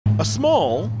A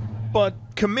small but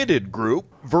committed group,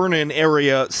 Vernon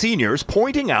area seniors,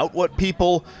 pointing out what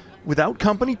people without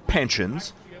company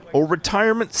pensions or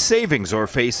retirement savings are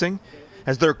facing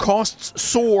as their costs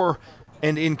soar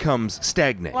and incomes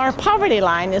stagnate. Our poverty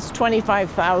line is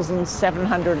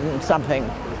 $25,700 and something,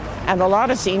 and a lot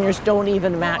of seniors don't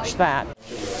even match that.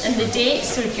 And the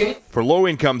dates are good. For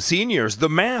low-income seniors, the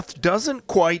math doesn't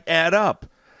quite add up.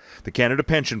 The Canada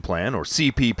Pension Plan, or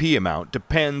CPP amount,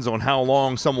 depends on how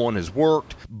long someone has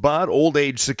worked, but old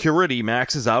age security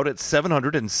maxes out at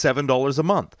 $707 a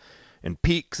month and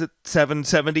peaks at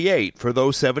 $778 for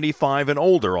those 75 and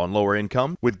older on lower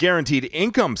income. With guaranteed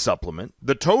income supplement,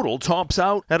 the total tops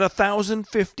out at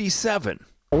 $1,057.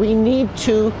 We need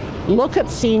to look at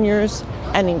seniors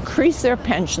and increase their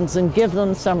pensions and give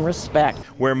them some respect.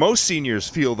 Where most seniors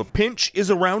feel the pinch is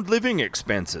around living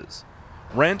expenses.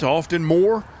 Rent often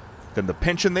more than the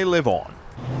pension they live on.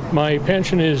 My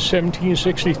pension is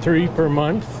 $1,763 per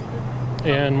month,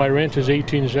 and my rent is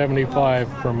 $1,875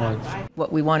 per month.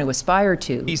 What we want to aspire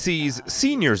to. BC's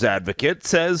seniors advocate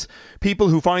says people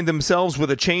who find themselves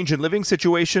with a change in living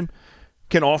situation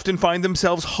can often find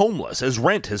themselves homeless as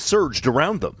rent has surged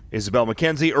around them. Isabel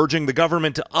McKenzie urging the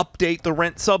government to update the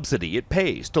rent subsidy it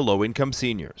pays to low-income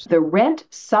seniors. The rent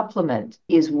supplement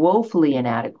is woefully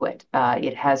inadequate.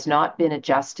 It has not been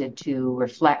adjusted to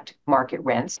reflect market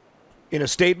rents. In a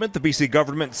statement, the BC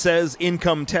government says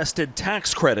income-tested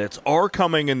tax credits are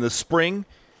coming in the spring,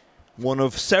 one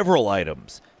of several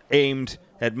items aimed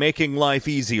at making life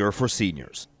easier for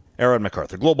seniors. Aaron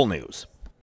McArthur, Global News.